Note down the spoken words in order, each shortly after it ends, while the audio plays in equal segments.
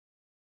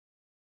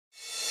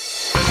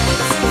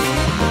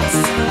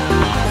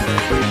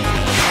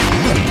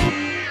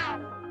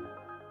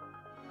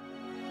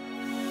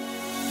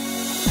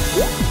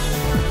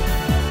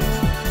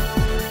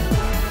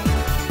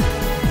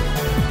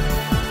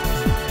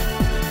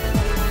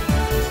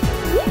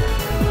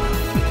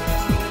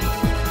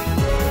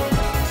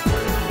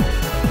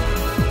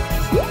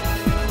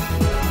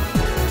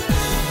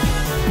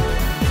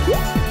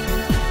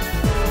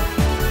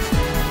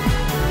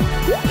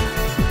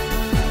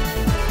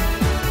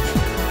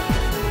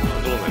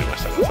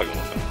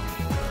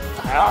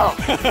よ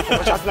こ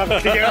のシャツなんか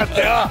着てきやがって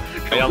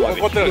よ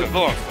怒ってるじゃん。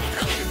どうなんです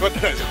か。怒っ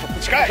てるじゃん。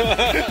近い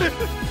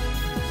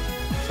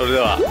それで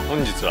は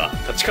本日は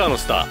立川の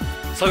スター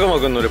佐久間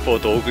くんのレポー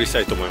トをお送りした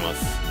いと思いま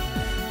す。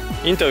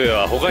インタビュー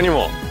は他に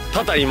も多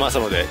々います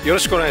のでよろ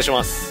しくお願いし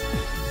ます。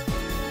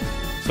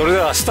それで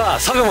はスター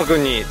佐久間く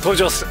んに登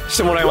場し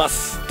てもらいま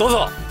す。どう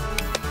ぞ。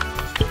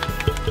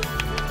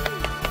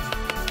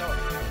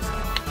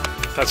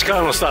立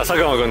川のスター佐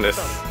久間くんで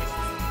す。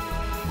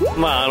い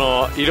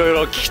ろい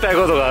ろ聞きたい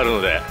ことがある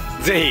ので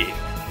ぜひ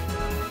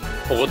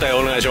お答え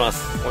お願いしま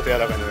す。お手柔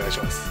らかにお願いし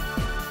ます。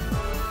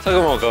佐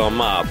久間くん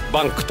は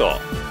バンクと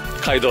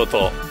街道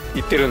と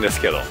言ってるんです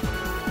けど、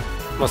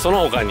そ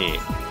の他に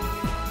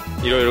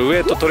いろいろウエ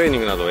イトトレーニ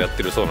ングなどをやっ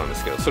てるそうなんで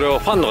すけど、それを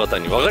ファンの方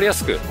に分かりや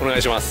すくお願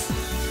いします。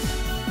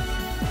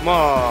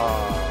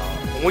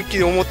思いっき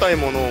り重たい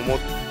ものを持っ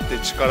て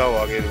力を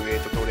上げるウエイ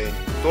トトレーニン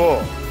グ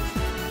と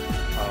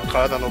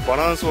体のバ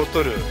ランスを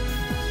取る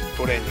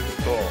トレーニング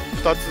と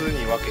2つ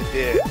に分け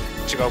て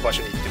違う場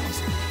所に行ってま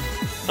す。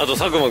あと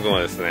佐久間くん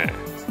はですね、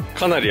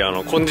かなり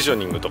コンディショ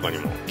ニングとかに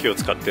も気を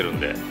使ってるん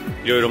で、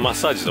いろいろマッ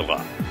サージと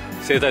か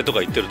整体と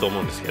か行ってると思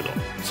うんですけど、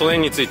その辺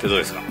についてどう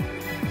ですか。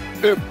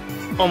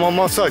マ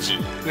ッサージ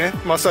ね、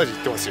マッサージ行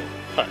ってますよ。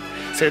はい、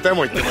整体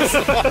も行ってます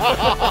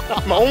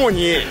主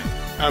に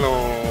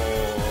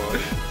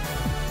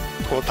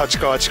この立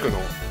川地区の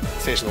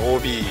選手の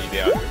OB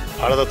である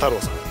原田太郎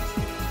さん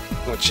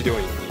の治療院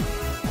に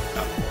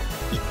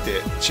行っ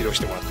て治療し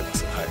てもらってま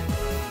す。はい、こ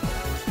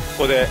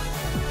こで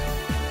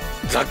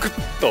ザクッ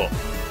と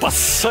バッ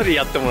サリ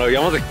やってもらう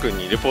山崎君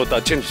にレポータ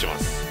ーチェンジしま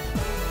す。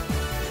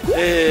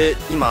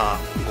今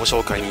ご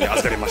紹介に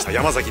預かりました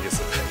山崎で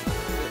す。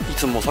い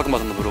つも佐久間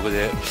さんのブログ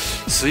で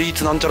スイー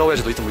ツなんちゃら親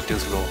父といつも言ってるん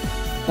ですけど、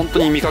本当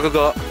に味覚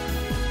が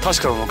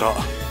確かなのか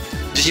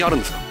自信あるん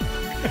ですか。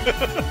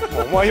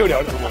お前よりあ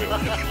ると思うよ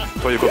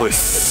ということで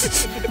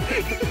す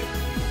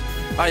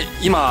はい、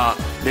今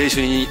練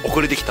習に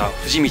遅れてきた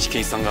藤光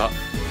健一さんが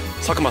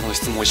佐久間さんの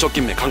質問を一生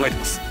懸命考えて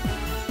ます。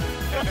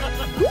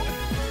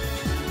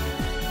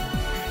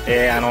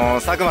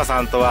佐久間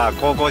さんとは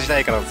高校時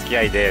代からの付き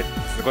合いで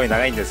すごい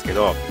長いんですけ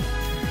ど、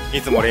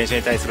いつも練習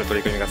に対する取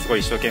り組みがすごい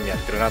一生懸命やっ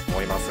てるなと思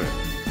います。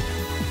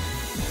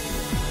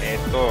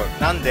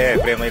なんで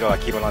フレームの色は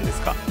黄色なんで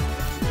すか。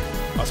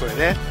それ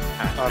ね、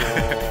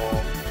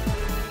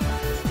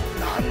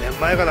何年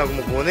前かな、もう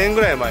5年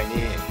ぐらい前に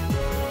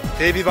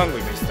テレビ番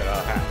組見てた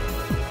ら、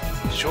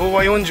昭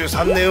和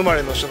43年生ま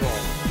れの人の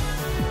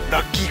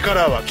ラッキーカ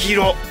ラーは黄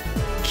色、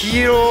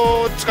黄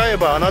色を使え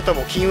ばあなた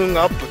も金運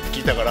がアップって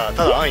聞いたから、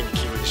ただ安易に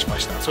黄色にしま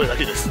した。それだ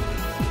けです。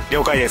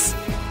了解です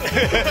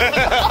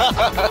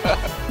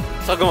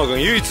佐久間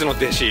君唯一の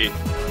弟子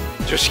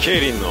女子競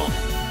輪の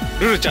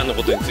ルルちゃんの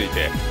ことについ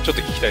てちょっ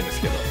と聞きたいんで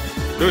すけど、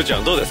ルルちゃ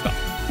んどうですか。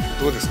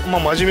どうですか。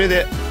真面目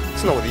で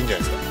素直でいいんじゃ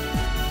ないです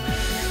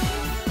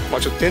か。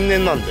ちょっと天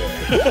然なんで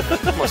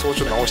そう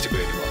ちょっと直してく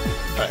れれば。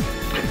はい、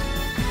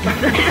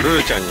ル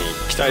ルちゃんに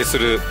期待す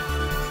る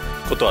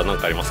ことは何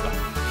かありますか。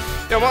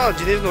いや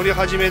自転車乗り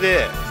始め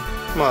で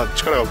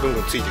力がぐんぐ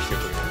んついてきてる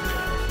と思うん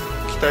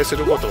で、期待す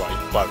ることはいっ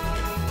ぱいあるんで、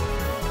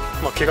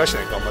怪我し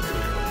ないで頑張ってくれ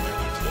ればみたいな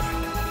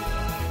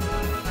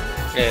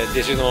感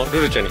じで。弟子の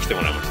ルルちゃんに来て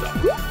もらいました。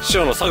師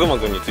匠の佐久間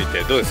君につい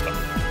てどうですか。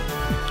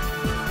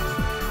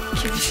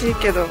厳しい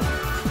けど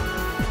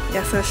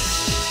優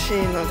しい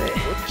ので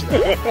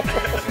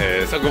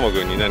佐久間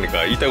君に何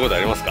か言いたいことあ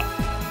りますか。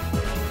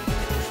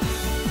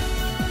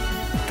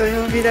土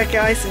曜日だけ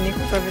アイス2個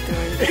食べて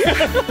もいいですか。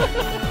も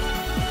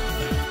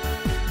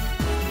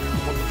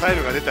っとタイ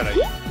ムが出たらいい。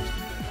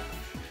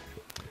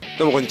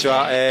どうもこんにち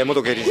は、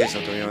元競輪選手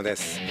の富山で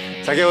す。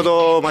先ほ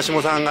ど真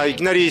下さんがい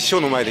きなり師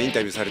匠の前でインタ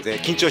ビューされて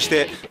緊張し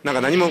て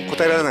何も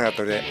答えられなかっ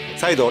たので、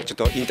再度ちょっ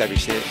とインタビュー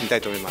してみた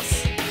いと思いま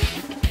す。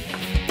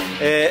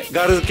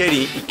ガールズ競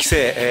輪1期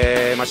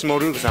生、真下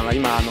ルークさんが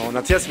今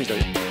夏休みとい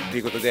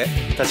うことで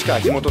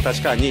地元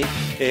立川に、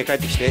帰っ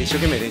てきて一生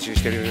懸命練習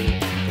している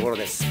ところ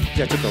です。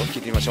じゃあちょっと聞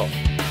いてみましょう。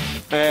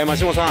真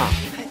下さ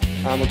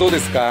ん、どうで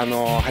すか。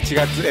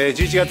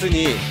11月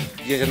に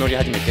自転車乗り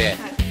始めて、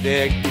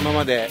で今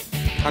まで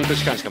半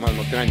年間しかまだ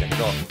乗ってないんだけ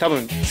ど、多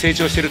分成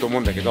長してると思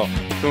うんだけど、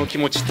その気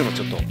持ちっていうのを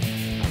ちょっと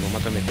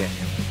まとめて。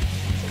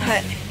は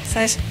い、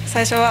最初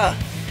は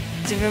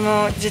自分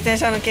も自転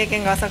車の経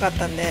験が浅かっ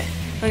たんで、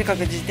とにかく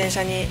自転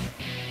車に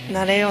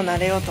慣れよう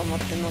と思っ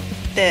て乗っ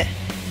て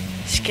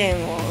試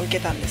験を受け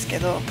たんですけ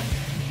ど、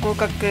合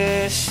格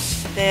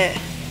して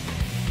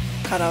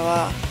から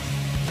は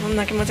そん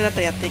な気持ちだった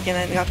らやっていけ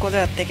ない、学校で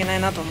はやっていけな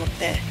いなと思っ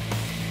て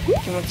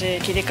気持ち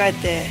切り替え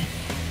て、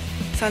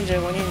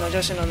35人の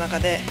女子の中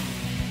で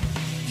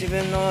自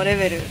分のレ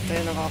ベルと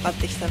いうのが分かっ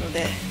てきたの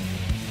で、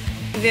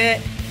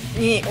上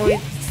に追い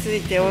つ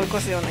いて追い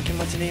越すような気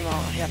持ちで今は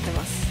やって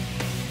ます。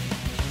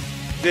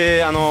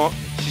で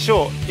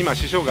今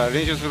師匠が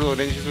練習す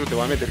るって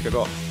わめてるけ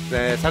ど、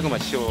佐久間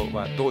師匠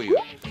はどういう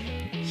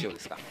師匠で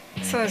すか。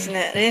そうです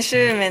ね、練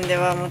習面で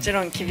はもち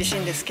ろん厳しい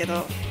んですけ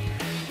ど、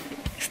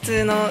普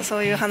通のそ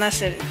ういう話し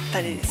て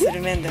たりす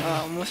る面で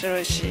は面白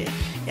いし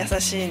優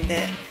しいん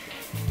で、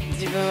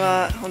自分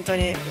は本当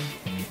に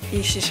い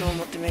い師匠を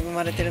持って恵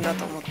まれてるな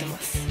と思ってま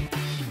す。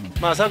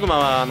佐久間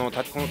はこ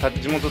の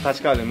地元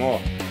立川でも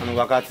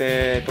若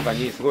手とか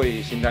にすご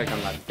い信頼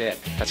感があって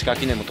立川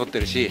記念も取って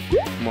るし、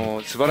も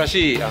う素晴ら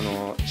しい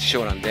師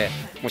匠なんで、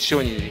もう師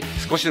匠に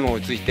少しでも追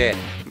いついて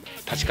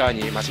立川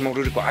に増茂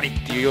るるこありっ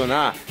ていうよう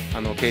な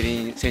競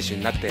輪選手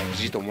になってほ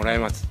しいともらい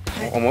ます、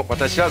はい、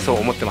私はそう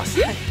思ってま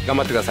す、はい、頑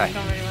張ってください。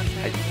頑張ります、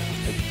はい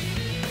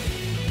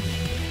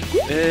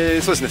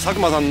そうですね、佐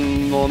久間さ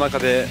んの中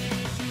で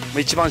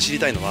一番知り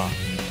たいのは、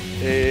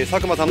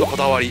佐久間さんのこ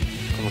だわり、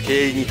この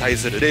競輪に対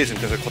する、レースに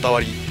対するこだ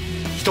わり、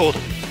一言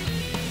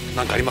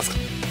何かありますか？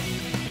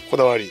こ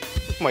だわり、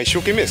一生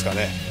懸命ですか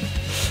ね。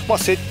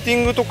セッティ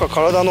ングとか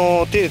体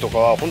の手入れとか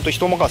は本当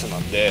人任せな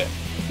んで、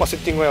セッ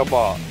ティングはやっ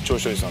ぱ長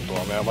正直さんと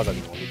山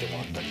崎のを見ても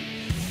らったり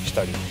し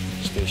たり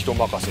して人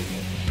任せで、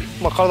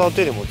体の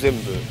手入れも全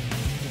部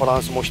バラ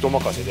ンスも人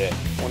任せで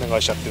お願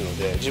いしちゃってるの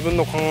で、自分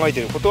の考えて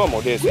いることはも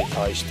うレースに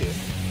対して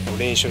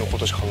練習のこ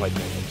としか考えて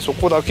ないので、そ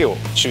こだけを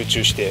集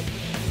中して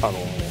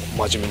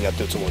真面目にやっ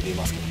てるつもりでい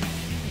ますけどね。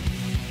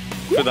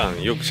普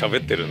段よく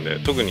喋ってるんで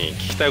特に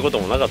聞きたいこと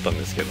もなかったん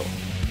ですけど、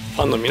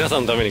ファンの皆さ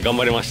んのために頑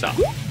張りました。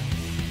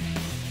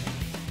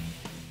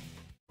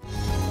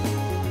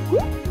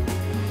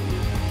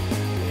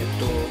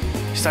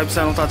久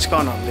々の立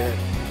川なんで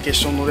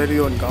決勝乗れる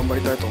ように頑張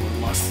りたいと思い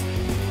ます。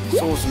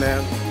そうですね、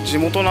地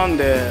元なん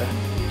で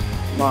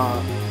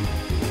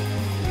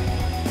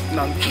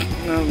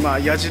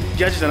やじ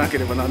じゃなけ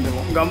れば何で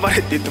も頑張れ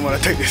って言ってもらい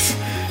たいです。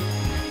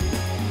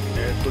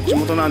地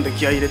元なんで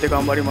気合い入れて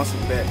頑張ります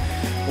ので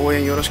応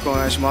援よろしくお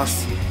願いしま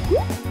す。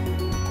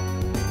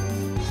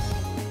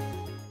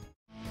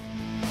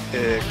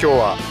今日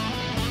は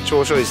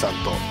長正直さん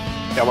と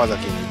山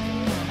崎に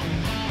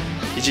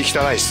意地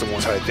汚い質問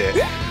をされて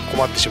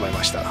困ってしまい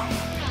ました。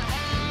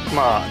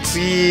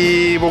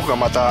次僕が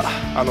また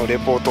レ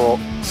ポート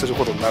する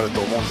ことになると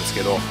思うんです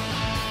けど、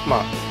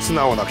素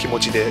直な気持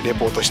ちでレ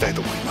ポートしたい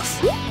と思いま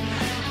す。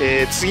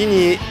次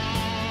に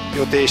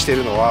予定してい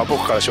るのは、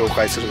僕から紹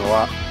介するの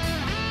は、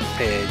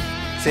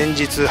先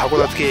日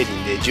函館競輪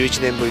で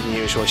11年ぶりに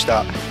優勝し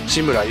た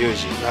志村雄二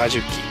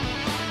70期、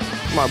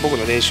僕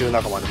の練習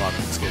仲間でもある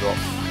んですけど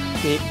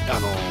に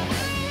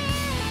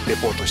レ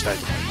ポートしたい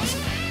と思います。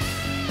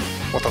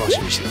お楽し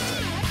みにしてくだ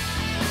さい。